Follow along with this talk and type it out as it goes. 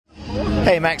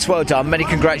Hey Max, well done. Many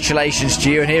congratulations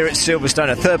to you. And here at Silverstone,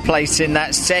 a third place in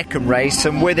that second race,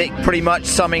 and with it pretty much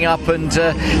summing up and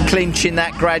clinching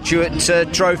that graduate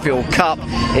trophy or cup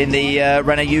in the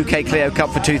Renault UK Clio Cup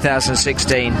for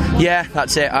 2016. Yeah,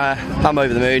 that's it. I'm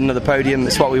over the moon. Another podium.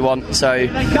 That's what we want. So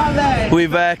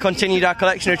we've continued our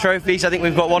collection of trophies. I think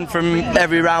we've got one from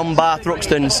every round bar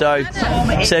Thruxton. So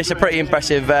it's a pretty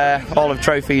impressive haul of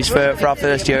trophies for our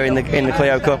first year in the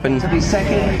Clio Cup, and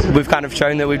we've kind of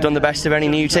shown that we've done the best of any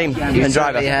new team and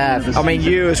driver. Have. I mean,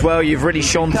 you as well, you've really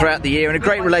shone throughout the year, and a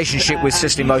great relationship with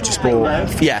Sicily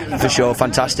Motorsport. Yeah, for sure,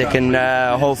 fantastic, and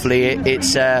hopefully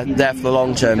it's there for the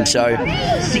long term. So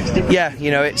yeah, you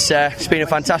know, it's been a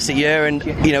fantastic year, and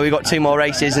you know, we've got 2 more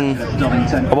races and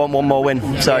I want 1 more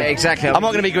win. So yeah, exactly. I'm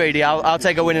not going to be greedy. I'll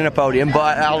take a win in a podium,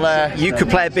 but you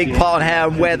could play a big part in how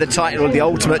and where the title, the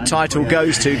ultimate title,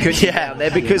 goes to, couldn't you? Yeah. Out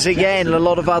there, because again, a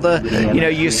lot of other, you know,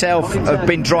 yourself have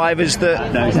been drivers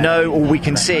that know, or we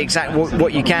can see exactly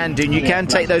what you can do, and you can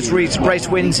take those race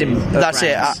wins in. That's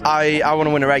it. I want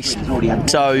to win a race,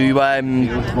 so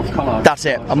that's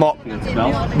it. I'm not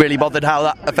really bothered how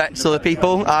that affects other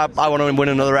people. I want to win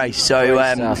another race, so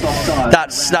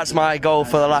that's my goal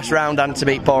for the last round, and to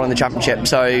beat Paul in the championship.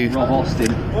 So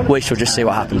we shall just see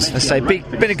what happens. Let's say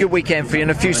been a good weekend for you,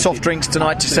 and a few soft drinks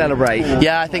tonight to celebrate.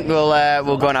 Yeah, I think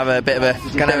we'll go and have a bit of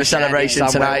a celebration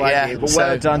tonight. Yeah,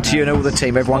 well done to you and all the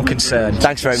team, everyone concerned.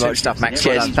 Thanks very much. Stuff, Max.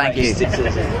 Cheers. Well done. Thank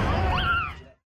you.